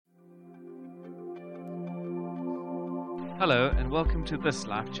Hello and welcome to this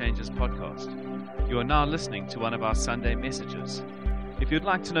Life Changes podcast. You are now listening to one of our Sunday messages. If you'd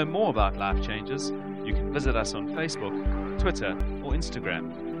like to know more about Life Changes, you can visit us on Facebook, Twitter, or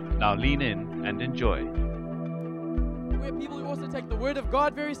Instagram. Now lean in and enjoy. We're people who also take the Word of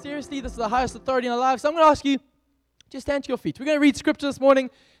God very seriously. This is the highest authority in our lives. So I'm going to ask you, just stand to your feet. We're going to read Scripture this morning.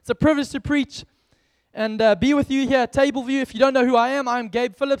 It's a privilege to preach and be with you here at Tableview. If you don't know who I am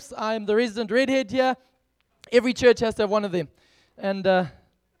Gabe Phillips. I'm the resident redhead here. Every church has to have one of them. And I'm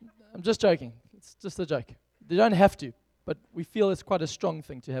just joking. It's just a joke. They don't have to, but we feel it's quite a strong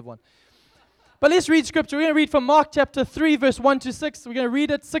thing to have one. But let's read Scripture. We're going to read from Mark chapter 3, verse 1 to 6. We're going to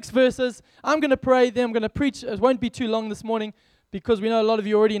read it, 6 verses. I'm going to pray, then I'm going to preach. It won't be too long this morning because we know a lot of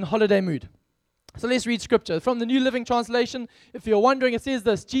you are already in holiday mood. So let's read Scripture. From the New Living Translation, if you're wondering, it says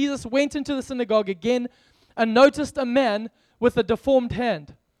this: Jesus went into the synagogue again and noticed a man with a deformed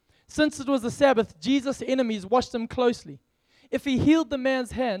hand. Since it was the Sabbath, Jesus' enemies watched him closely. If he healed the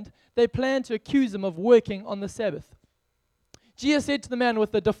man's hand, they planned to accuse him of working on the Sabbath. Jesus said to the man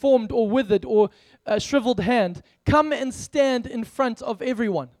with a deformed or withered or shriveled hand, "Come and stand in front of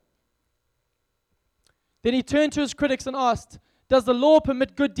everyone." Then he turned to his critics and asked, "Does the law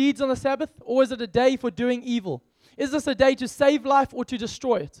permit good deeds on the Sabbath, or is it a day for doing evil? Is this a day to save life or to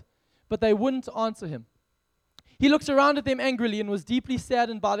destroy it?" But they wouldn't answer him. He looked around at them angrily and was deeply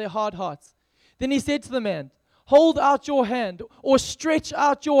saddened by their hard hearts. Then he said to the man, "Hold out your hand," or "Stretch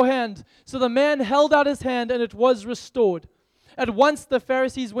out your hand." So the man held out his hand and it was restored. At once the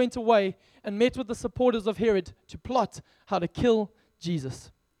Pharisees went away and met with the supporters of Herod to plot how to kill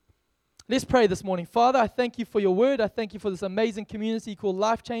Jesus. Let's pray this morning. Father, I thank you for your word. I thank you for this amazing community called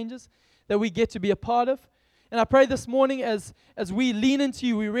Life Changes that we get to be a part of. And I pray this morning as we lean into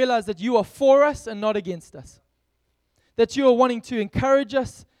you, we realize that you are for us and not against us. That you are wanting to encourage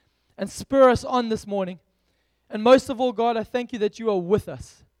us and spur us on this morning. And most of all, God, I thank you that you are with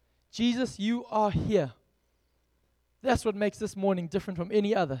us. Jesus, you are here. That's what makes this morning different from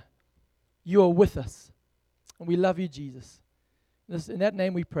any other. You are with us. And we love you, Jesus. In that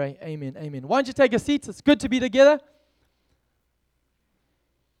name we pray. Amen. Amen. Why don't you take a seat? It's good to be together.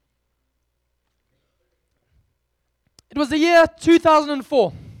 It was the year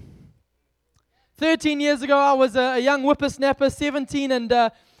 2004. 13 years ago, I was a young whippersnapper, 17, and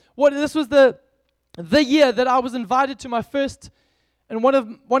this was the year that I was invited to my first and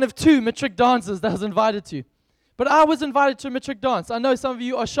one of two matric dances that I was invited to. But I was invited to a matric dance. I know some of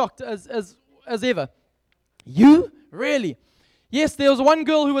you are shocked as ever. You? Really? Yes, there was one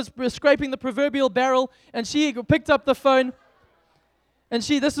girl who was scraping the proverbial barrel, and she picked up the phone, and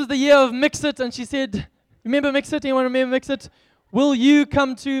this was the year of Mix It, and she said, remember Mix It? Anyone remember Mix It? "Will you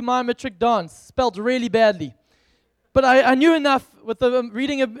come to my matric dance?" Spelled really badly. But I knew enough with the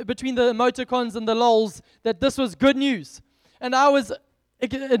reading between the emoticons and the lols that this was good news. And I was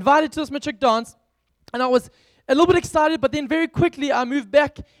invited to this matric dance, and I was a little bit excited, but then very quickly I moved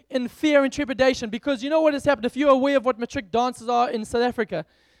back in fear and trepidation, because you know what has happened? If you're aware of what matric dances are in South Africa,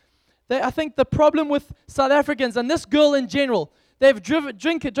 I think the problem with South Africans, and this girl in general, they've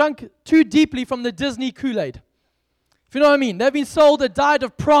drunk too deeply from the Disney Kool-Aid. If you know what I mean. They've been sold a diet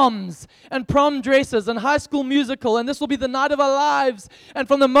of proms and prom dresses and High School Musical, and this will be the night of our lives. And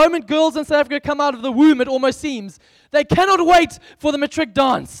from the moment girls in South Africa come out of the womb, it almost seems, they cannot wait for the matric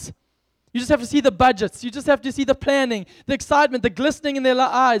dance. You just have to see the budgets. You just have to see the planning, the excitement, the glistening in their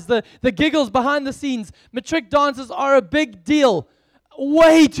eyes, the giggles behind the scenes. Matric dances are a big deal,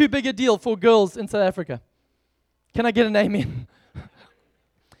 way too big a deal for girls in South Africa. Can I get an amen?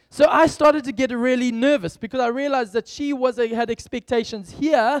 So I started to get really nervous because I realized that she had expectations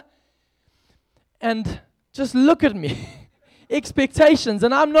here, and just look at me, expectations.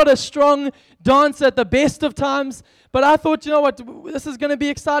 And I'm not a strong dancer at the best of times, but I thought, you know what, this is going to be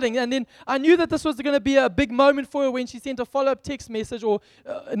exciting. And then I knew that this was going to be a big moment for her when she sent a follow-up text message, or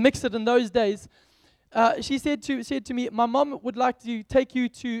Mix It in those days. She said to me, "My mom would like to take you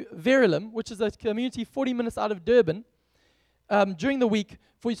to Verulam, which is a community 40 minutes out of Durban, during the week,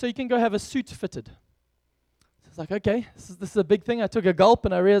 so you can go have a suit fitted." So I was like, okay, this is a big thing. I took a gulp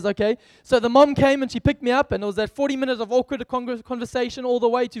and I realized, okay. So the mom came and she picked me up, and it was that 40 minutes of awkward conversation all the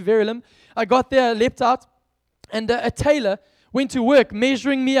way to Verulam. I got there, I leapt out, and a tailor went to work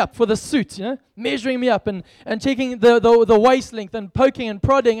measuring me up for the suit, measuring me up and checking the waist length and poking and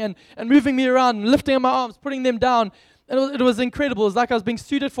prodding and moving me around and lifting up my arms, putting them down. And it was incredible. It was like I was being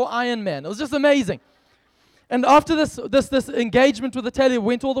suited for Iron Man. It was just amazing. And after this engagement with the tailor,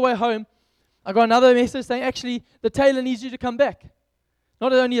 went all the way home, I got another message saying, actually, the tailor needs you to come back.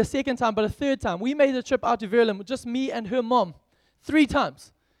 Not only a second time, but a third time. We made a trip out to Verulam, just me and her mom, 3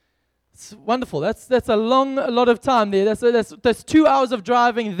 times. It's wonderful. That's a lot of time there. That's 2 hours of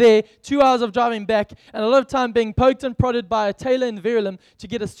driving there, 2 hours of driving back, and a lot of time being poked and prodded by a tailor in Verulam to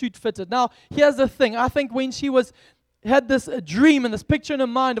get a suit fitted. Now, here's the thing. I think when she had this dream and this picture in her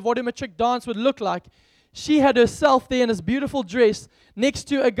mind of what a matric dance would look like, she had herself there in this beautiful dress next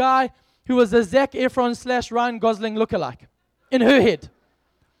to a guy who was a Zac Efron / Ryan Gosling lookalike in her head.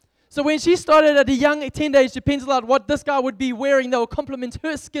 So when she started at a young tender age to pencil out what this guy would be wearing that would complement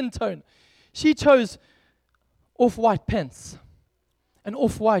her skin tone, she chose off-white pants, an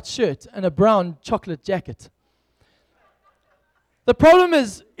off-white shirt, and a brown chocolate jacket. The problem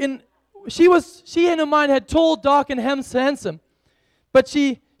is, she in her mind had tall, dark, and handsome, but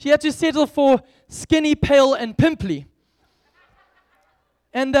she had to settle for skinny, pale, and pimply.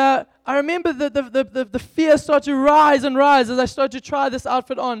 And I remember the fear started to rise and rise as I started to try this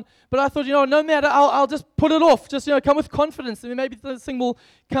outfit on. But I thought, no matter, I'll just put it off. Just, come with confidence, and maybe this thing will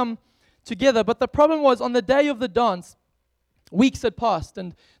come together. But the problem was, on the day of the dance, weeks had passed,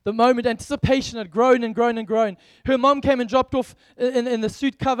 and the moment anticipation had grown and grown and grown. Her mom came and dropped off in the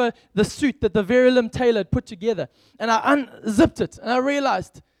suit cover, the suit that the Verulam tailor had put together. And I unzipped it, and I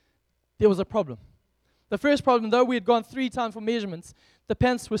realized there was a problem. The first problem, though we had gone 3 times for measurements, the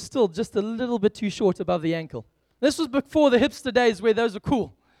pants were still just a little bit too short above the ankle. This was before the hipster days where those were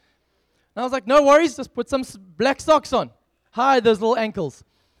cool. And I was like, no worries, just put some black socks on. Hide those little ankles.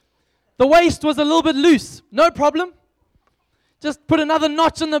 The waist was a little bit loose. No problem. Just put another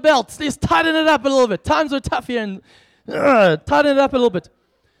notch in the belt. Let's tighten it up a little bit. Times were tough here, and tighten it up a little bit.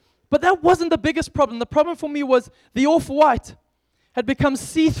 But that wasn't the biggest problem. The problem for me was the off-white had become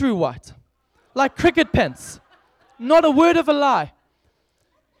see-through white, like cricket pants. Not a word of a lie.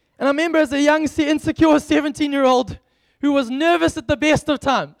 And I remember as a young, insecure 17-year-old who was nervous at the best of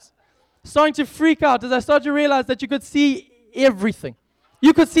times, starting to freak out as I started to realize that you could see everything.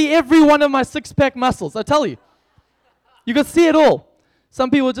 You could see every one of my 6-pack muscles, I tell you. You could see it all. Some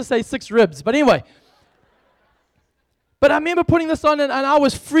people just say 6 ribs, but anyway. But I remember putting this on, and I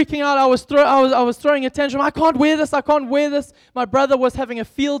was freaking out. I was throwing a tantrum. I can't wear this. I can't wear this. My brother was having a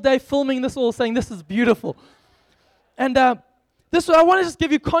field day filming this all, saying, this is beautiful. And I want to just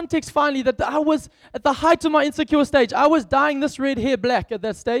give you context finally that I was at the height of my insecure stage. I was dyeing this red hair black at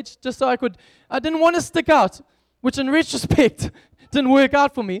that stage just so I didn't want to stick out, which in retrospect didn't work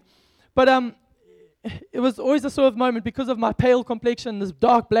out for me. But it was always a sort of moment because of my pale complexion, this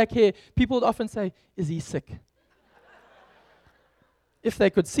dark black hair. People would often say, is he sick? If they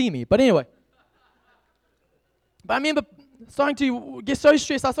could see me. But anyway. But I remember starting to get so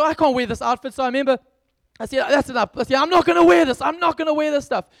stressed. I thought, I can't wear this outfit. So I remember I said, that's enough. I said, I'm not going to wear this. I'm not going to wear this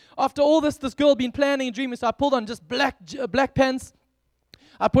stuff. After all this girl had been planning and dreaming, so I pulled on just black pants.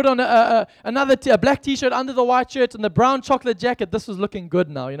 I put on a black T-shirt under the white shirt and the brown chocolate jacket. This was looking good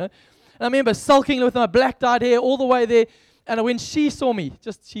now, And I remember sulking with my black dyed hair all the way there. And when she saw me,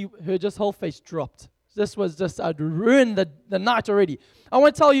 her whole face dropped. This was I'd ruined the night already. I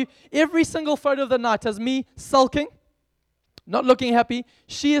want to tell you, every single photo of the night has me sulking, not looking happy.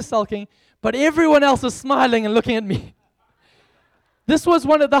 She is sulking. But everyone else is smiling and looking at me. This was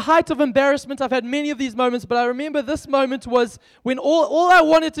one of the height of embarrassment. I've had many of these moments, but I remember this moment was when all I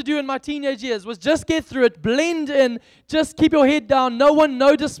wanted to do in my teenage years was just get through it, blend in, just keep your head down. No one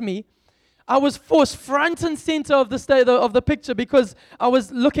noticed me. I was forced front and center of the picture because I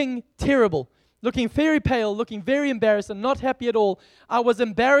was looking terrible, looking very pale, looking very embarrassed and not happy at all. I was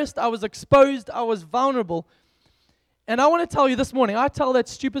embarrassed. I was exposed. I was vulnerable. And I want to tell you this morning, I tell that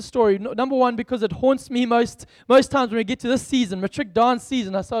stupid story, number one, because it haunts me most times when we get to this season, matric dance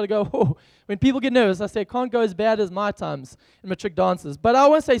season. I start to go, oh, when people get nervous, I say, it can't go as bad as my times in matric dances. But I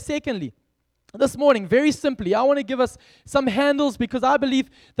want to say, secondly, this morning, very simply, I want to give us some handles because I believe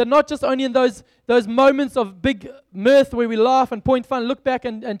that not just only in those moments of big mirth where we laugh and point fun, look back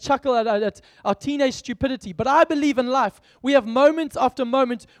and chuckle at our teenage stupidity, but I believe in life, we have moments after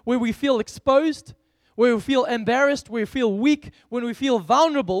moment where we feel exposed, where we feel embarrassed, where we feel weak, when we feel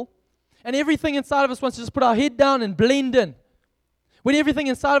vulnerable, and everything inside of us wants to just put our head down and blend in. When everything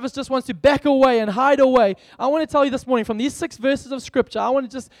inside of us just wants to back away and hide away. I want to tell you this morning, from these 6 verses of Scripture, I want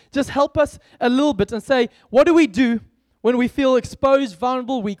to just help us a little bit and say, what do we do when we feel exposed,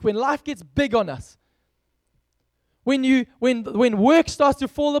 vulnerable, weak, when life gets big on us? When work starts to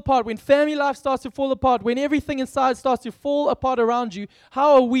fall apart, when family life starts to fall apart, when everything inside starts to fall apart around you,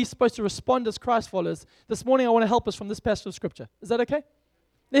 how are we supposed to respond as Christ followers? This morning I want to help us from this passage of Scripture. Is that okay?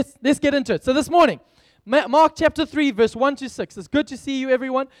 Let's get into it. So this morning, Mark chapter 3, verse 1 to 6. It's good to see you,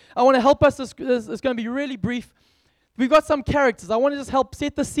 everyone. I want to help us. It's going to be really brief. We've got some characters. I want to just help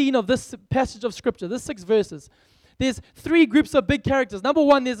set the scene of this passage of Scripture, this 6 verses. there's three groups of big characters. Number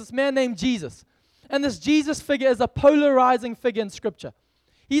one, there's this man named Jesus. And this Jesus figure is a polarizing figure in Scripture.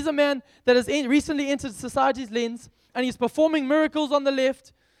 He's a man that has recently entered society's lens, and he's performing miracles on the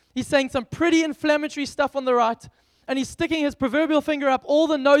left. He's saying some pretty inflammatory stuff on the right, and he's sticking his proverbial finger up all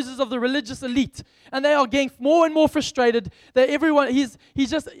the noses of the religious elite, and they are getting more and more frustrated that everyone, he's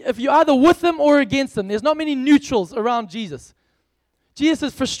just, if you're either with him or against him, there's not many neutrals around Jesus. Jesus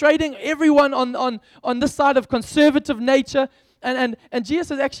is frustrating everyone on this side of conservative nature, and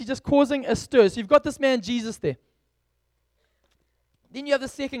Jesus is actually just causing a stir. So you've got this man Jesus there. Then you have the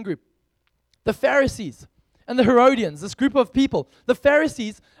second group, the Pharisees and the Herodians, this group of people. The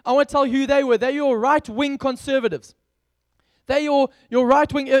Pharisees, I want to tell you who they were. They're your right-wing conservatives. They're your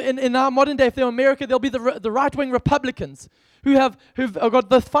right-wing, in our modern day, if they're America, they'll be the right-wing Republicans who've got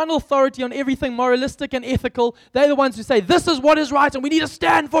the final authority on everything moralistic and ethical. They're the ones who say, this is what is right and we need to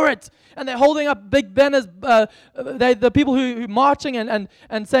stand for it. And they're holding up big banners. They're the people who are marching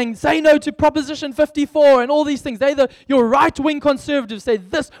and saying, say no to Proposition 54 and all these things. They're your right-wing conservatives say,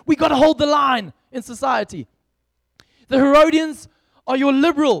 this, we got to hold the line in society. The Herodians are your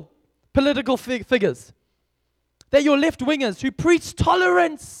liberal political figures. They're your left-wingers who preach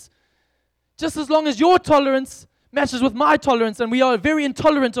tolerance, just as long as your tolerance matches with my tolerance, and we are very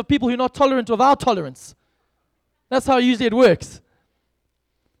intolerant of people who are not tolerant of our tolerance. That's how usually it works.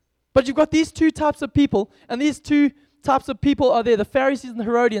 But you've got these two types of people, and these two types of people are there, the Pharisees and the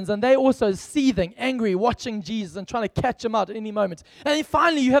Herodians, and they also seething, angry, watching Jesus and trying to catch him out at any moment. And then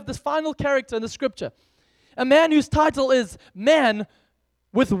finally, you have this final character in the Scripture, a man whose title is Man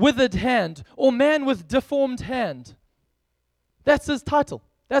with Withered Hand, or Man with Deformed Hand. That's his title.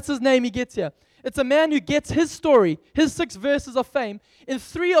 That's his name he gets here. It's a man who gets his story, his 6 verses of fame, in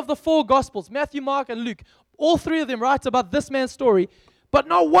 3 of the 4 Gospels, Matthew, Mark, and Luke. All 3 of them write about this man's story, but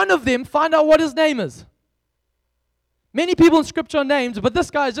not one of them find out what his name is. Many people in Scripture are named, but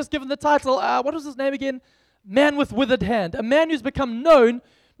this guy is just given the title, what was his name again? Man with Withered Hand. A man who's become known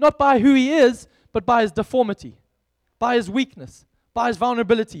not by who he is, but by his deformity, by his weakness, by his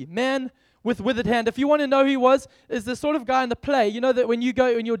vulnerability. Man with withered hand. If you want to know who he was, is the sort of guy in the play, you know that when you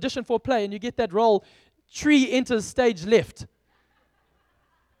audition for a play and you get that role, tree enters stage left.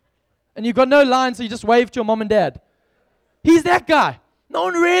 And you've got no line, so you just wave to your mom and dad. He's that guy. No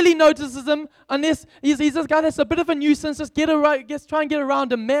one really notices him unless he's this guy that's a bit of a nuisance. Just try and get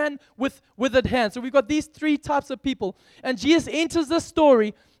around a man with withered hands. So we've got these 3 types of people. And Jesus enters this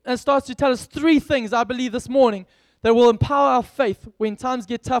story and starts to tell us 3 things, I believe, this morning that will empower our faith when times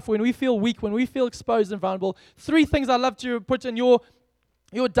get tough, when we feel weak, when we feel exposed and vulnerable. 3 things I'd love to put in your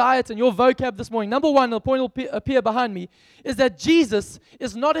diet and your vocab this morning. Number 1, the point will appear behind me, is that Jesus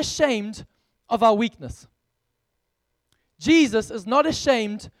is not ashamed of our weakness. Jesus is not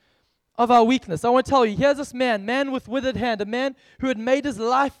ashamed of our weakness. I want to tell you, here's this man with withered hand, a man who had made his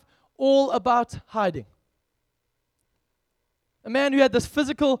life all about hiding. A man who had this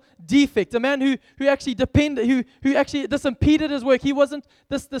physical defect, a man who actually this impeded his work. He wasn't,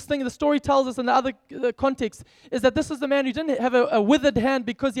 this thing, the story tells us in the other context, is that this is the man who didn't have a withered hand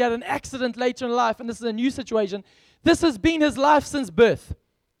because he had an accident later in life, and this is a new situation. This has been his life since birth.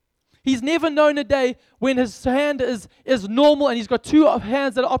 He's never known a day when his hand is normal and he's got 2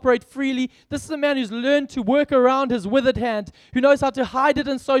 hands that operate freely. This is a man who's learned to work around his withered hand, who knows how to hide it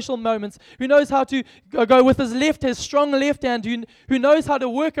in social moments, who knows how to go with his strong left hand, who knows how to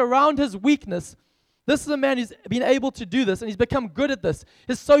work around his weakness. This is a man who's been able to do this, and he's become good at this.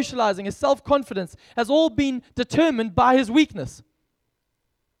 His socializing, his self-confidence has all been determined by his weakness.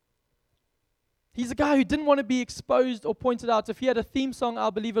 He's a guy who didn't want to be exposed or pointed out. If he had a theme song, I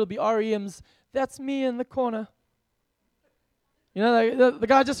believe it'll be REM's "That's Me in the Corner." You know, the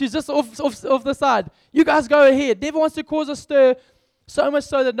guy who's just off the side. You guys go ahead. Never wants to cause a stir, so much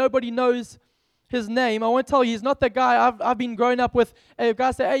so that nobody knows his name. I want to tell you, he's not that guy. I've been growing up with a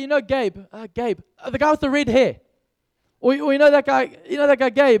guy say, "Hey, you know Gabe? Gabe, the guy with the red hair." Or you know that guy? You know that guy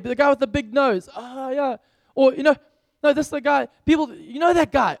Gabe, the guy with the big nose? Yeah. Or no, this is the guy. People, you know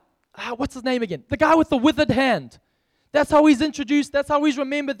that guy? What's his name again? The guy with the withered hand. That's how he's introduced. That's how he's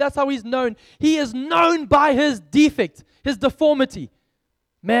remembered. That's how he's known. He is known by his defect, his deformity.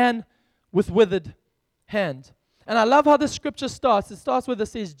 Man with withered hand. And I love how the scripture starts. It starts with it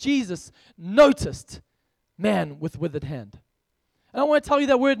says, Jesus noticed man with withered hand. And I want to tell you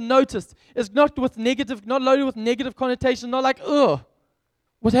that word noticed is not loaded with negative connotation, not like,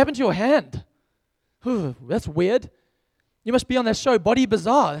 what happened to your hand? That's weird. You must be on that show, Body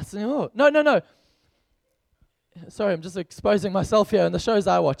Bazaar. No. Sorry, I'm just exposing myself here in the shows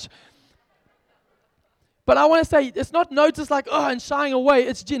I watch. But I want to say, it's not noticed like, and shying away.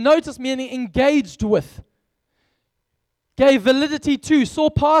 It's noticed meaning engaged with. gave validity to, saw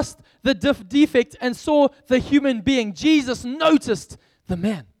past the defect and saw the human being. Jesus noticed the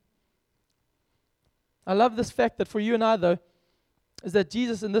man. I love this fact that for you and I, though, is that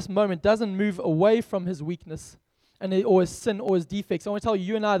Jesus in this moment doesn't move away from his weakness or his sin or his defects. I want to tell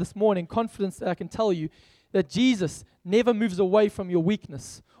you and I this morning, confidence that I can tell you, that Jesus never moves away from your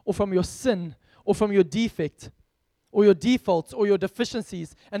weakness or from your sin or from your defect or your defaults or your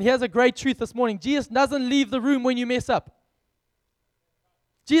deficiencies. And here's a great truth this morning. Jesus doesn't leave the room when you mess up.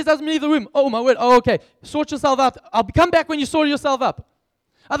 Jesus doesn't leave the room. Oh, my word. Oh, okay. Sort yourself out. I'll come back when you sort yourself up.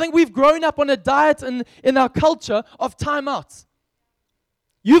 I think we've grown up on a diet in our culture of timeouts.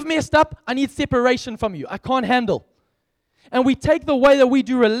 You've messed up. I need separation from you. I can't handle. And we take the way that we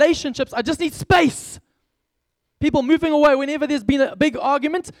do relationships. I just need space. People moving away whenever there's been a big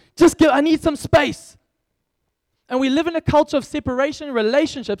argument. I need some space. And we live in a culture of separation in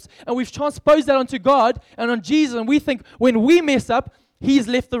relationships, and we've transposed that onto God and on Jesus, and we think when we mess up, he's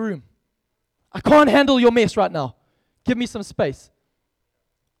left the room. I can't handle your mess right now. Give me some space.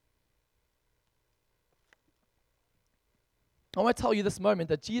 I want to tell you this moment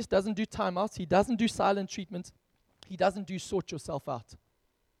that Jesus doesn't do timeouts. He doesn't do silent treatment. He doesn't do sort yourself out.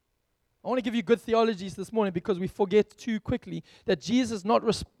 I want to give you good theologies this morning because we forget too quickly that Jesus is not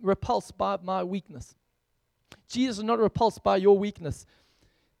repulsed by my weakness. Jesus is not repulsed by your weakness.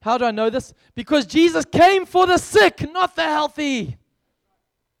 How do I know this? Because Jesus came for the sick, not the healthy.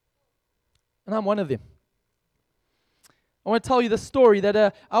 And I'm one of them. I want to tell you this story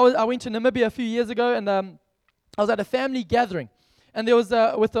that I went to Namibia a few years ago, and I was at a family gathering. And there was,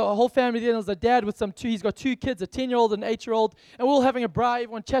 with the whole family there was a dad with he's got two kids, a 10-year-old and an 8-year-old. And we're all having a braai,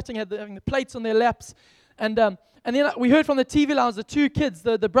 everyone chatting, having the plates on their laps. And then we heard from the TV lounge, the two kids,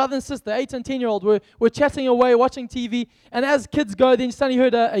 the brother and sister, 8 and 10-year-old, were chatting away, watching TV. And as kids go, then you suddenly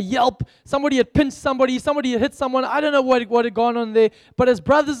heard a yelp. Somebody had pinched somebody had hit someone. I don't know what had gone on there. But as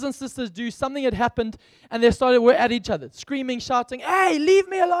brothers and sisters do, something had happened. And they were at each other, screaming, shouting, "Hey, leave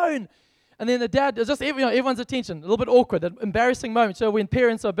me alone!" And then the dad, just everyone's attention, a little bit awkward, an embarrassing moment. So when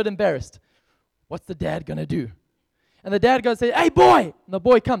parents are a bit embarrassed, what's the dad going to do? And the dad goes, "Hey, boy!" And the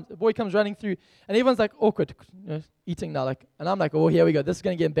boy comes running through. And everyone's like awkward, eating now. And I'm like, oh, here we go. This is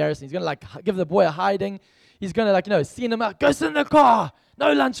going to get embarrassing. He's going to give the boy a hiding. He's going to send him out. Go sit in the car.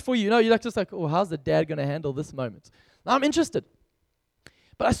 No lunch for you. You're just like, oh, how's the dad going to handle this moment? Now I'm interested.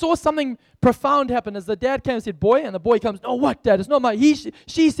 But I saw something profound happen as the dad came and said, "Boy," and the boy comes, "No, what, Dad? It's not my."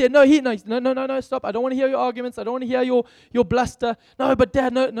 She said, "No, no, stop. I don't want to hear your arguments. I don't want to hear your bluster. No, but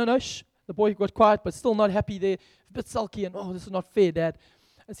Dad, no, shh." The boy got quiet, but still not happy there, a bit sulky, and this is not fair, Dad.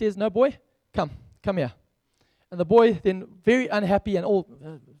 And says, "No, boy, come here." And the boy then, very unhappy and all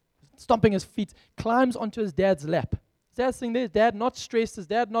stomping his feet, climbs onto his dad's lap. His dad's sitting there, his dad not stressed, his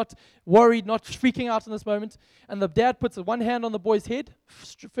dad not worried, not freaking out in this moment. And the dad puts one hand on the boy's head,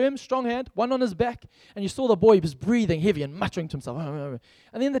 firm, strong hand, one on his back. And you saw the boy was breathing heavy and muttering to himself. And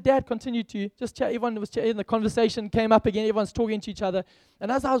then the dad continued to just chat. Everyone was chatting. The conversation came up again. Everyone's talking to each other. And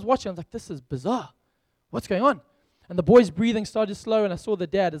as I was watching, I was like, this is bizarre. What's going on? And the boy's breathing started slow. And I saw the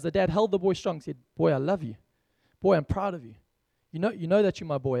dad, as the dad held the boy strong, said, "Boy, I love you. Boy, I'm proud of you. You know that you're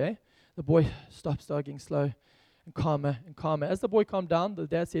my boy, eh?" The boy started getting slow. And calmer and calmer. As the boy calmed down, the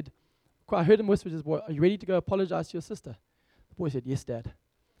dad said, I heard him whisper to his boy, "Are you ready to go apologize to your sister?" The boy said, "Yes, Dad."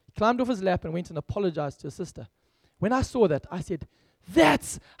 He climbed off his lap and went and apologized to his sister. When I saw that, I said,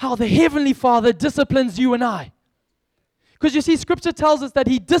 that's how the Heavenly Father disciplines you and I. Because you see, Scripture tells us that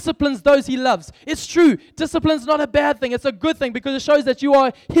He disciplines those He loves. It's true. Discipline's not a bad thing. It's a good thing because it shows that you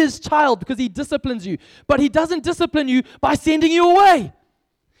are His child because He disciplines you. But He doesn't discipline you by sending you away.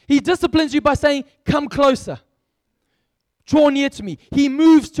 He disciplines you by saying, "Come closer. Draw near to me." He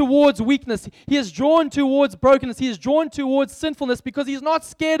moves towards weakness. He is drawn towards brokenness. He is drawn towards sinfulness because He's not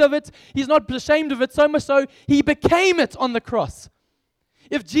scared of it. He's not ashamed of it. So much so, He became it on the cross.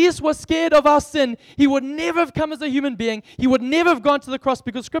 If Jesus was scared of our sin, He would never have come as a human being. He would never have gone to the cross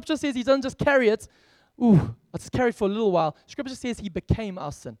because Scripture says He doesn't just carry it. Let's carry it for a little while. Scripture says He became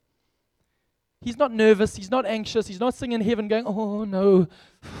our sin. He's not nervous. He's not anxious. He's not sitting in heaven going, "Oh no,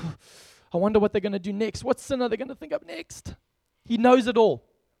 I wonder what they're going to do next. What sin are they going to think up next?" He knows it all.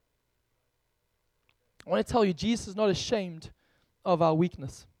 I want to tell you, Jesus is not ashamed of our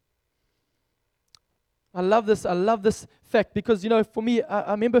weakness. I love this fact because, for me,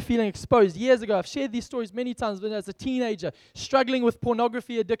 I remember feeling exposed years ago. I've shared these stories many times when as a teenager, struggling with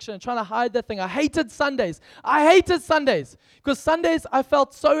pornography addiction and trying to hide that thing. I hated Sundays because Sundays I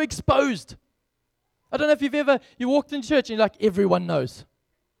felt so exposed. I don't know if you walked in church and you're like, everyone knows.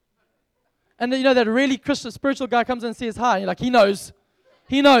 And then, that really Christian, spiritual guy comes in and says hi, and you're like, he knows.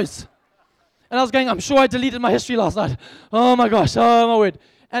 And I was going, I'm sure I deleted my history last night. Oh my gosh, oh my word.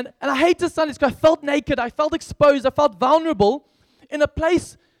 And I hated Sunday school. I felt naked. I felt exposed. I felt vulnerable in a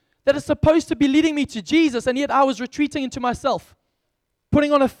place that is supposed to be leading me to Jesus, and yet I was retreating into myself,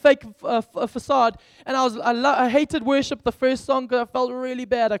 putting on a fake facade. And I hated worship. The first song, because I felt really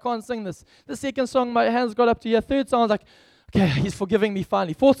bad. I can't sing this. The second song, my hands got up to here. Third song, I was like, okay, he's forgiving me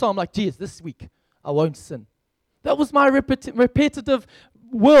finally. Fourth song, I'm like, geez, this week I won't sin. That was my repetitive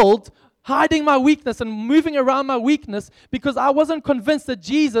world, hiding my weakness and moving around my weakness because I wasn't convinced that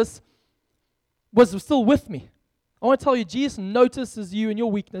Jesus was still with me. I want to tell you, Jesus notices you in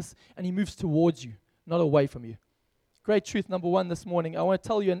your weakness and he moves towards you, not away from you. Great truth number one this morning. I want to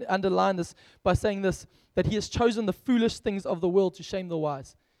tell you and underline this by saying this, that he has chosen the foolish things of the world to shame the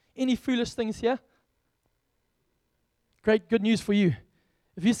wise. Any foolish things here? Great, good news for you.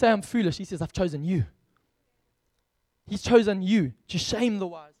 If you say I'm foolish, he says, I've chosen you. He's chosen you to shame the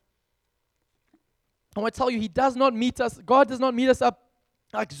wise. I want to tell you, he does not meet us, God does not meet us up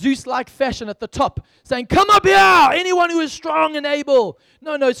like Zeus-like fashion at the top, saying, come up here, anyone who is strong and able.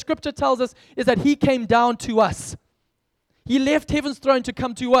 No, Scripture tells us is that he came down to us. He left heaven's throne to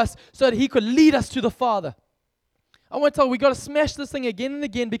come to us so that he could lead us to the Father. I want to tell you, we've got to smash this thing again and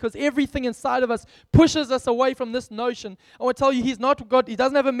again because everything inside of us pushes us away from this notion. I want to tell you, he's not God. He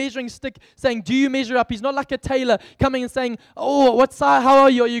doesn't have a measuring stick saying, do you measure up? He's not like a tailor coming and saying, oh, what size? How are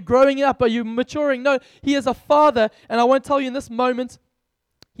you? Are you growing up? Are you maturing? No, he is a Father. And I want to tell you in this moment,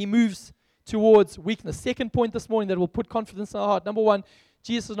 he moves towards weakness. Second point this morning that will put confidence in our heart. Number one,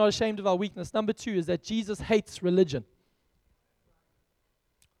 Jesus is not ashamed of our weakness. Number two is that Jesus hates religion.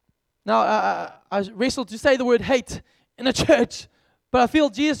 Now, I wrestled to say the word hate in a church, but I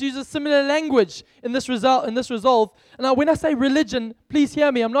feel Jesus uses similar language in this resolve. And now, when I say religion, please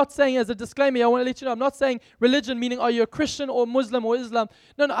hear me. I'm not saying as a disclaimer, I want to let you know, I'm not saying religion meaning are you a Christian or Muslim or Islam.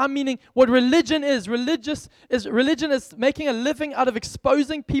 No, I'm meaning what religion is. Religion is making a living out of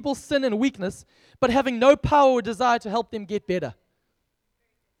exposing people's sin and weakness, but having no power or desire to help them get better.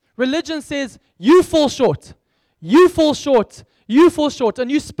 Religion says, you fall short. You fall short. You fall short.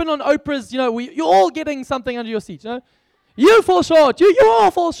 And you spin on Oprah's, you're all getting something under your seat, You fall short. You all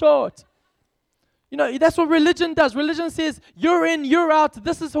fall short. That's what religion does. Religion says, you're in, you're out.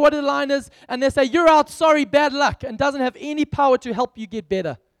 This is what the line is. And they say, you're out, sorry, bad luck. And doesn't have any power to help you get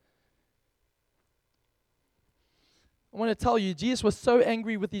better. I want to tell you, Jesus was so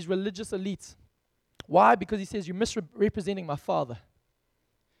angry with these religious elites. Why? Because he says, you're misrepresenting my Father.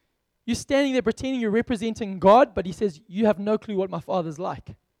 You're standing there pretending you're representing God, but he says, you have no clue what my Father's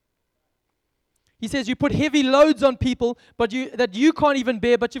like. He says, you put heavy loads on people that you can't even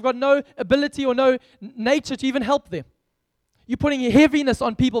bear, but you've got no ability or no nature to even help them. You're putting heaviness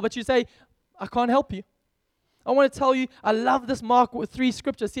on people, but you say, I can't help you. I want to tell you, I love this Mark 3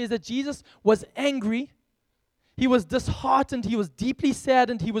 scripture. It says that Jesus was angry, he was disheartened, he was deeply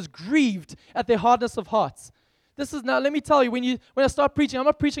saddened, he was grieved at their hardness of hearts. This is now, let me tell you, when I start preaching, I'm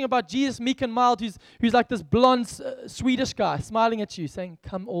not preaching about Jesus, meek and mild, who's like this blonde Swedish guy smiling at you, saying,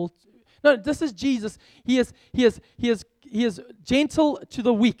 "Come all." No, this is Jesus. He is gentle to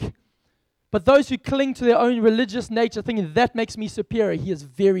the weak, but those who cling to their own religious nature, thinking that makes me superior, he is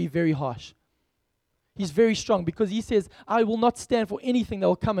very, very harsh. He's very strong because he says, "I will not stand for anything that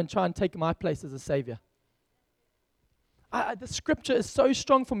will come and try and take my place as a savior." The scripture is so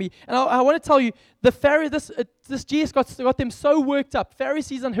strong for me. And I want to tell you, the Pharisees, this Jesus got them so worked up.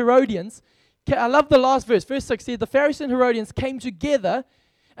 Pharisees and Herodians, I love the last verse. Verse 6 says, the Pharisees and Herodians came together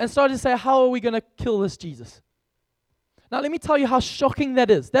and started to say, how are we going to kill this Jesus? Now, let me tell you how shocking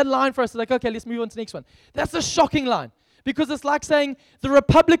that is. That line for us is like, okay, let's move on to the next one. That's a shocking line. Because it's like saying the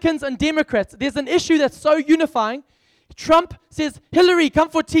Republicans and Democrats, there's an issue that's so unifying. Trump says, Hillary, come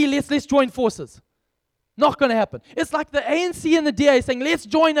for tea, let's join forces. Not going to happen. It's like the ANC and the DA saying, let's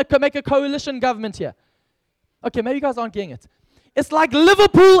make a coalition government here. Okay, maybe you guys aren't getting it. It's like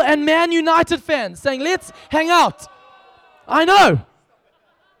Liverpool and Man United fans saying, let's hang out. I know.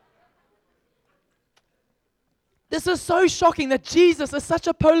 This is so shocking that Jesus is such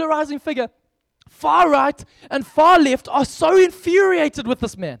a polarizing figure. Far right and far left are so infuriated with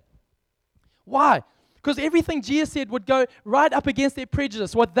this man. Why? Because everything Jesus said would go right up against their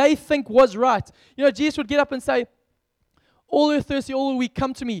prejudice, what they think was right. Jesus would get up and say, all who are thirsty, all who are weak,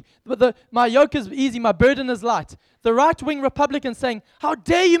 come to me. My yoke is easy, my burden is light. The right-wing Republicans saying, how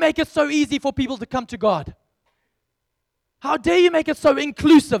dare you make it so easy for people to come to God? How dare you make it so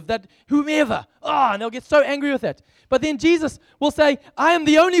inclusive that whomever, and they'll get so angry with that. But then Jesus will say, I am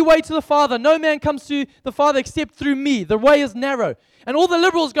the only way to the Father. No man comes to the Father except through me. The way is narrow. And all the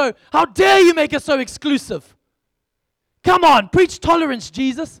liberals go, how dare you make it so exclusive? Come on, preach tolerance,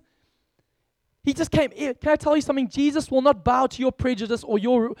 Jesus. He just came. Can I tell you something? Jesus will not bow to your prejudice or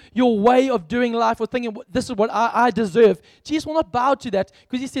your way of doing life or thinking, this is what I deserve. Jesus will not bow to that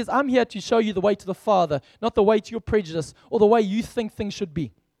because he says, I'm here to show you the way to the Father, not the way to your prejudice or the way you think things should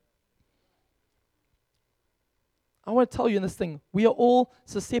be. I want to tell you in this thing, we are all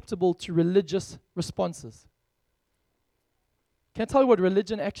susceptible to religious responses. Can I tell you what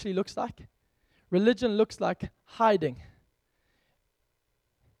religion actually looks like? Religion looks like hiding.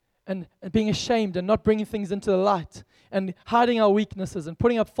 And being ashamed and not bringing things into the light and hiding our weaknesses and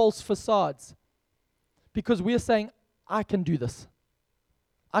putting up false facades because we are saying, I can do this.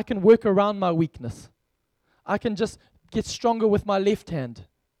 I can work around my weakness. I can just get stronger with my left hand.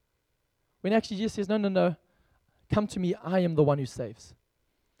 When actually Jesus says, no, come to me, I am the one who saves.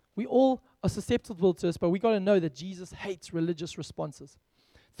 We all are susceptible to this, but we got to know that Jesus hates religious responses.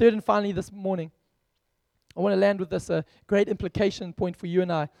 Third and finally this morning, I want to land with this great implication point for you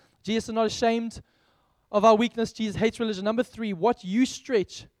and I. Jesus is not ashamed of our weakness. Jesus hates religion. Number 3, what you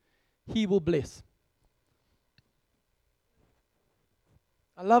stretch, he will bless.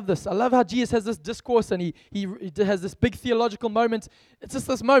 I love this. I love how Jesus has this discourse and he has this big theological moment. It's just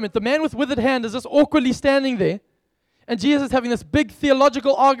this moment. The man with withered hand is just awkwardly standing there. And Jesus is having this big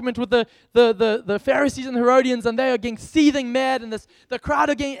theological argument with the Pharisees and Herodians, and they are getting seething mad, and the crowd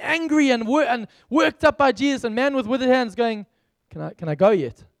are getting angry and worked up by Jesus. And man with withered hands going, Can I go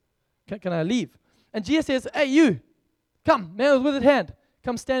yet? Can I leave? And Jesus says, hey, you, come, man with withered hand,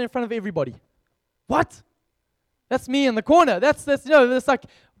 come stand in front of everybody. What? That's me in the corner. That's it's like,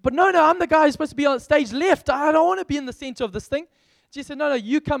 but no, I'm the guy who's supposed to be on stage left. I don't want to be in the center of this thing. Jesus said, no,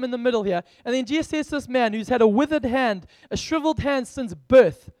 you come in the middle here. And then Jesus says to this man who's had a withered hand, a shriveled hand since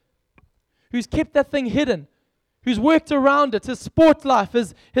birth, who's kept that thing hidden, who's worked around it, his sport life,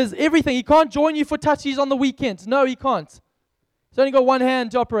 his everything. He can't join you for touchies on the weekends. No, he can't. He's only got one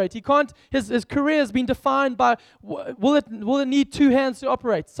hand to operate. He can't. His career has been defined by, will it need 2 hands to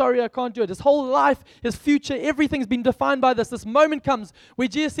operate? Sorry, I can't do it. His whole life, his future, everything's been defined by this. This moment comes where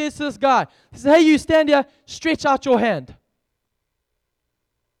Jesus says to this guy, he says, hey, you stand here, stretch out your hand.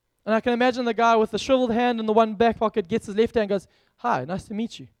 And I can imagine the guy with the shriveled hand in the one back pocket gets his left hand and goes, hi, nice to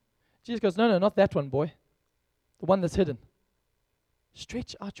meet you. Jesus goes, no, not that one, boy. The one that's hidden.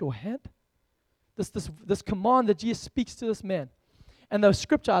 Stretch out your hand. This command that Jesus speaks to this man. And the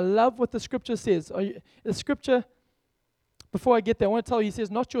scripture, I love what the scripture says. The scripture, before I get there, I want to tell you, he says,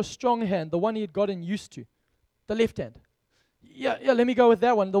 not your strong hand, the one he had gotten used to. The left hand. Yeah, let me go with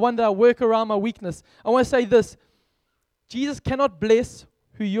that one. The one that I work around my weakness. I want to say this. Jesus cannot bless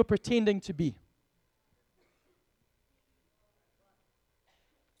who you're pretending to be.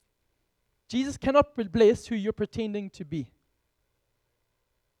 Jesus cannot bless who you're pretending to be.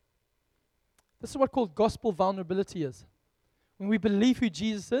 This is what called gospel vulnerability is. When we believe who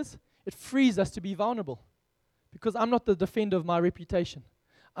Jesus is, it frees us to be vulnerable. Because I'm not the defender of my reputation.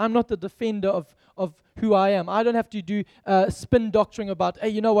 I'm not the defender of who I am. I don't have to do spin doctoring about, hey,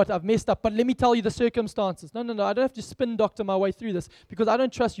 you know what, I've messed up, but let me tell you the circumstances. No, I don't have to spin doctor my way through this because I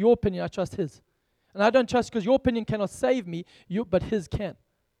don't trust your opinion, I trust his. And I don't trust because your opinion cannot save me, but his can.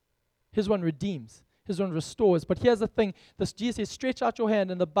 His one redeems. His one restores. But here's the thing. Jesus says, stretch out your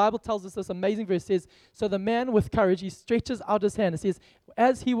hand. And the Bible tells us this amazing verse. It says, so the man with courage, he stretches out his hand. It says,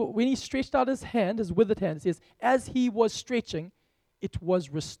 when he stretched out his hand, his withered hand, it says, as he was stretching, it was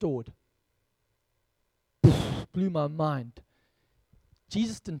restored. Blew my mind.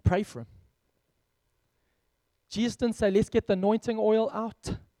 Jesus didn't pray for him. Jesus didn't say, let's get the anointing oil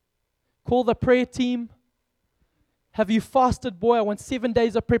out. Call the prayer team. Have you fasted, boy? I want 7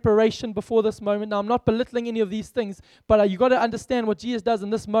 days of preparation before this moment. Now, I'm not belittling any of these things, but you got to understand what Jesus does in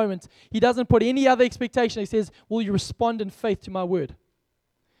this moment. He doesn't put any other expectation. He says, will you respond in faith to my word?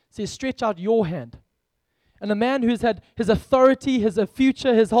 He says, stretch out your hand. And the man who's had his authority, his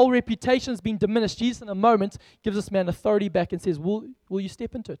future, his whole reputation has been diminished, Jesus in a moment gives this man authority back and says, will you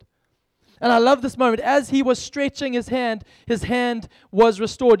step into it? And I love this moment. As he was stretching his hand was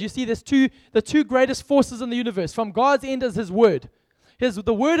restored. You see, there's the two greatest forces in the universe. From God's end is his word.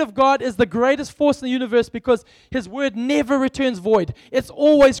 The word of God is the greatest force in the universe because his word never returns void. It's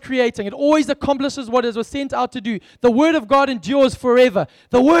always creating. It always accomplishes what it was sent out to do. The word of God endures forever.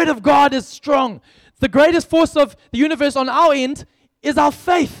 The word of God is strong. The greatest force of the universe on our end is our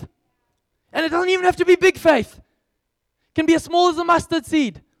faith. And it doesn't even have to be big faith. It can be as small as a mustard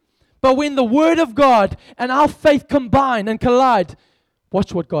seed. But when the word of God and our faith combine and collide,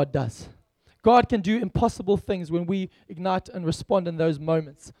 watch what God does. God can do impossible things when we ignite and respond in those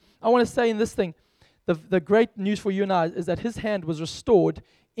moments. I want to say in this thing, the great news for you and I is that his hand was restored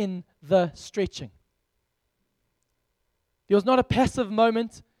in the stretching. It was not a passive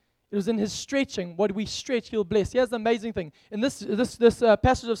moment. It was in his stretching. What we stretch, he'll bless. Here's the amazing thing. In this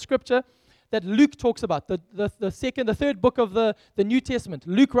passage of scripture that Luke talks about, the third book of the New Testament,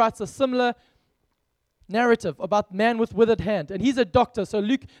 Luke writes a similar narrative about man with withered hand. And he's a doctor, so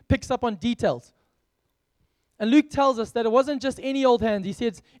Luke picks up on details. And Luke tells us that it wasn't just any old hand. He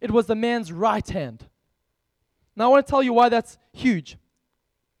says it was the man's right hand. Now I want to tell you why that's huge.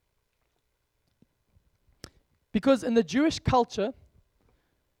 Because in the Jewish culture,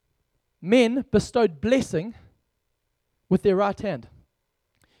 men bestowed blessing with their right hand.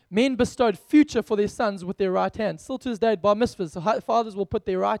 Men bestowed future for their sons with their right hand. Still to this day, at bar mitzvahs, fathers will put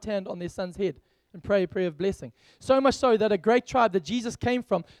their right hand on their son's head and pray a prayer of blessing. So much so that a great tribe that Jesus came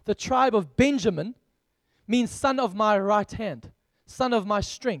from, the tribe of Benjamin, means son of my right hand, son of my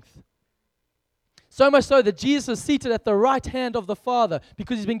strength. So much so that Jesus is seated at the right hand of the Father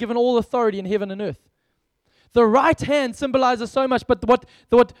because he's been given all authority in heaven and earth. The right hand symbolizes so much, but what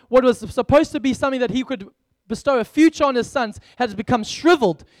was supposed to be something that he could bestow a future on his sons has become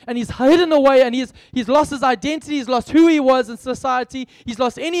shriveled, and he's hidden away, and he's lost his identity, he's lost who he was in society, he's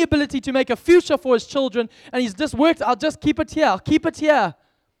lost any ability to make a future for his children, and he's just worked, I'll just keep it here, I'll keep it here.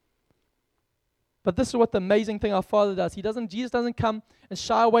 But this is what the amazing thing our Father does. Jesus doesn't come and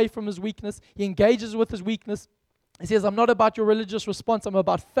shy away from his weakness. He engages with his weakness. He says, I'm not about your religious response, I'm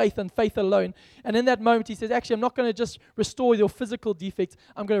about faith and faith alone. And in that moment, he says, actually, I'm not going to just restore your physical defects,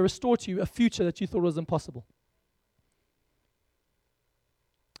 I'm going to restore to you a future that you thought was impossible.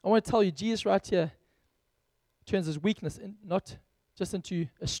 I want to tell you, Jesus right here turns his weakness not just into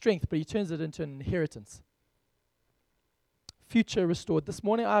a strength, but he turns it into an inheritance. Future restored. This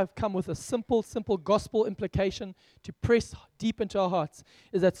morning I've come with a simple gospel implication to press deep into our hearts,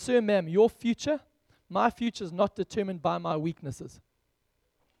 is that, sir, ma'am, your future, my future is not determined by my weaknesses.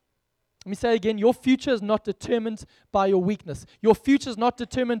 Let me say again, your future is not determined by your weakness. Your future is not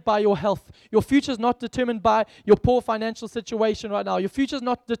determined by your health. Your future is not determined by your poor financial situation right now. Your future is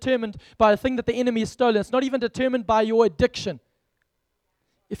not determined by the thing that the enemy has stolen. It's not even determined by your addiction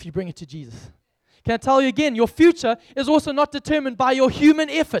if you bring it to Jesus. Can I tell you again, your future is also not determined by your human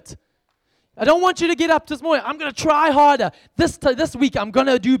effort. I don't want you to get up this morning, I'm going to try harder. This week, I'm going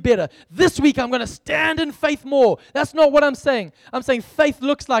to do better. This week, I'm going to stand in faith more. That's not what I'm saying. I'm saying faith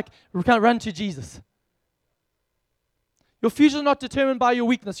looks like run to Jesus. Your future is not determined by your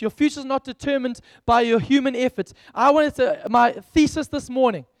weakness. Your future is not determined by your human efforts. My thesis this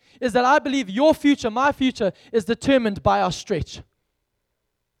morning is that I believe your future, my future, is determined by our stretch.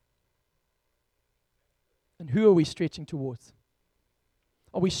 And who are we stretching towards?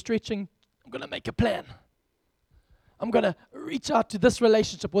 Are we stretching, I'm going to make a plan. I'm going to reach out to this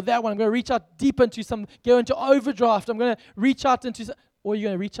relationship or that one. I'm going to reach out deep into go into overdraft. I'm going to reach out or you're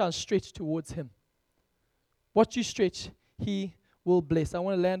going to reach out and stretch towards him. What you stretch, he will bless. I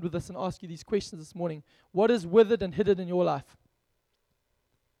want to land with this and ask you these questions this morning. What is withered and hidden in your life?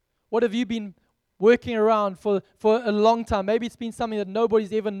 What have you been working around for a long time? Maybe it's been something that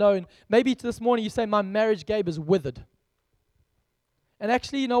nobody's ever known. Maybe this morning you say, my marriage, Gabe, is withered. And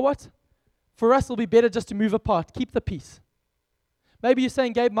actually, you know what? For us, it'll be better just to move apart. Keep the peace. Maybe you're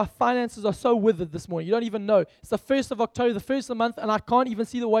saying, Gabe, my finances are so withered this morning. You don't even know. It's the 1st of October, the 1st of the month, and I can't even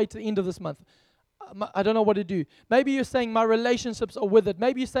see the way to the end of this month. I don't know what to do. Maybe you're saying my relationships are withered.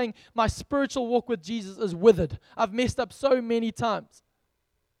 Maybe you're saying my spiritual walk with Jesus is withered. I've messed up so many times.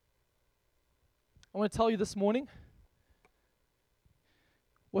 I want to tell you this morning,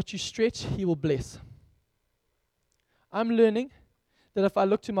 what you stretch, he will bless. I'm learning that if I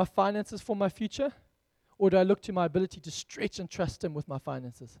look to my finances for my future, or do I look to my ability to stretch and trust him with my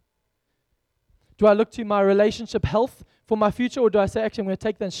finances? Do I look to my relationship health for my future, or do I say, actually, I'm going to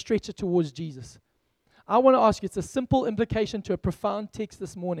take that and stretch it towards Jesus? I want to ask you, it's a simple implication to a profound text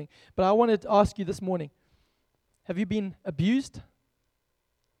this morning, but I want to ask you this morning, have you been abused?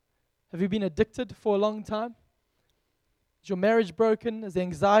 Have you been addicted for a long time? Is your marriage broken? Is the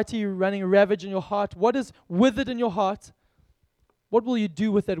anxiety running ravage in your heart? What is withered in your heart? What will you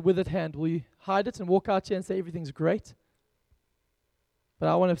do with that withered hand? Will you hide it and walk out here and say everything's great? But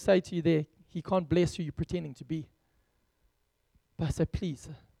I want to say to you there, he can't bless who you're pretending to be. But I say, please,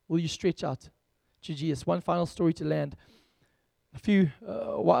 will you stretch out to Jesus? One final story to land. A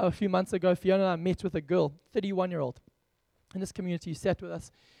few months ago, Fiona and I met with a girl, 31-year-old, in this community who sat with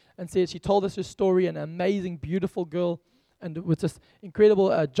us and said, she told us her story, an amazing, beautiful girl, and with just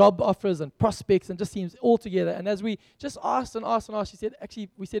incredible job offers and prospects, and just seems all together. And as we just asked, she said,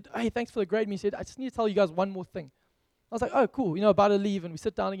 we said, hey, thanks for the great meeting. She said, I just need to tell you guys one more thing. I was like, oh, cool, about to leave, and we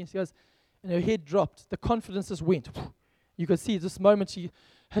sit down again. She goes, and her head dropped. The confidence just went. You could see this moment she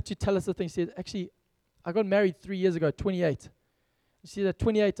had to tell us the thing. She said, actually, I got married 3 years ago, 28. She said, at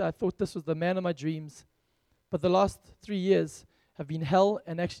 28, I thought this was the man of my dreams. But the last 3 years have been hell,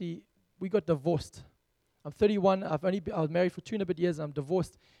 and actually, we got divorced. I'm 31. I was married for 2 and a bit years, and I'm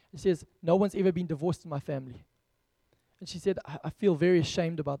divorced. She says, no one's ever been divorced in my family. And she said, I feel very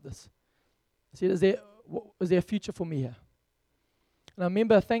ashamed about this. I said, is there a future for me here? And I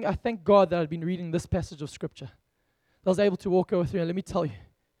remember, I thank God that I'd been reading this passage of Scripture. I was able to walk over through, and let me tell you,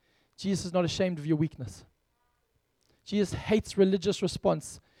 Jesus is not ashamed of your weakness. Jesus hates religious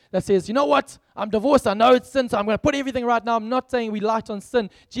response that says, you know what, I'm divorced, I know it's sin, so I'm going to put everything right now. I'm not saying we light on sin.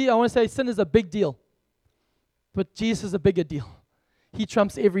 I want to say sin is a big deal. But Jesus is a bigger deal. He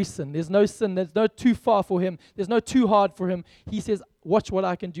trumps every sin. There's no sin. There's no too far for him. There's no too hard for him. He says, watch what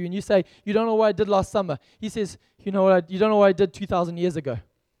I can do. And you say, you don't know what I did last summer. He says, you don't know what I did 2,000 years ago.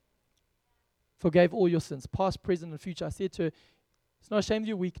 Forgave all your sins, past, present, and future. I said to her, he's not ashamed of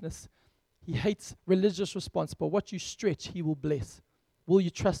your weakness. He hates religious response, but what you stretch, he will bless. Will you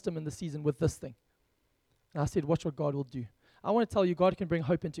trust him in the season with this thing? And I said, watch what God will do. I want to tell you, God can bring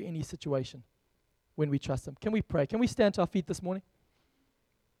hope into any situation when we trust him. Can we pray? Can we stand to our feet this morning?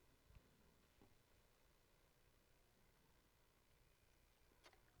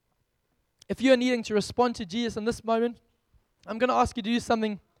 If you are needing to respond to Jesus in this moment, I'm going to ask you to do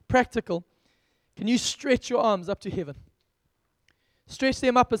something practical. Can you stretch your arms up to heaven? Stretch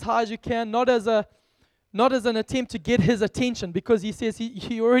them up as high as you can, not as an attempt to get his attention, because he says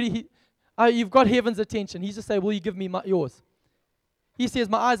you've got heaven's attention. He's just saying, will you give me yours? He says,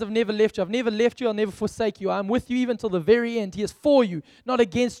 my eyes have never left you. I've never left you. I'll never forsake you. I'm with you even till the very end. He is for you, not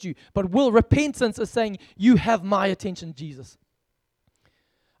against you. But repentance is saying, you have my attention, Jesus.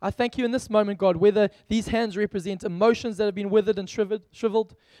 I thank you in this moment, God, whether these hands represent emotions that have been withered and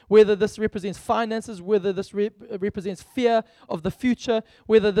shriveled, whether this represents finances, whether this represents fear of the future,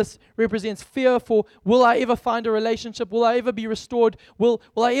 whether this represents fear for, will I ever find a relationship? Will I ever be restored? Will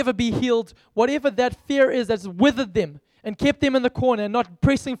I ever be healed? Whatever that fear is that's withered them and kept them in the corner and not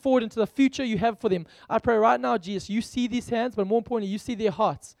pressing forward into the future you have for them. I pray right now, Jesus, you see these hands, but more importantly, you see their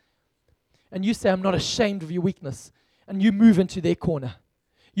hearts. And you say, I'm not ashamed of your weakness. And you move into their corner.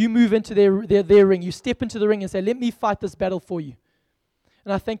 You move into their ring. You step into the ring and say, let me fight this battle for you.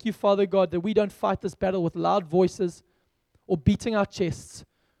 And I thank you, Father God, that we don't fight this battle with loud voices or beating our chests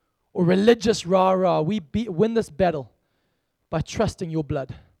or religious rah-rah. We win this battle by trusting your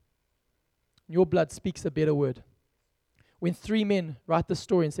blood. Your blood speaks a better word. When 3 men write the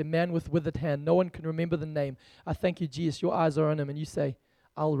story and say, man with withered hand, no one can remember the name. I thank you, Jesus, your eyes are on him, and you say,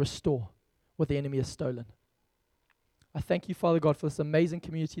 I'll restore what the enemy has stolen. I thank you, Father God, for this amazing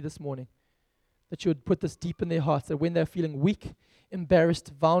community this morning, that you would put this deep in their hearts, that when they're feeling weak, embarrassed,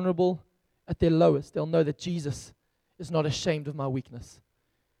 vulnerable, at their lowest, they'll know that Jesus is not ashamed of my weakness.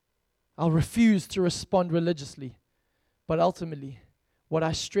 I'll refuse to respond religiously, but ultimately, what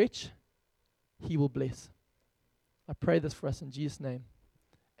I stretch, he will bless. I pray this for us in Jesus' name.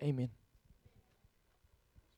 Amen.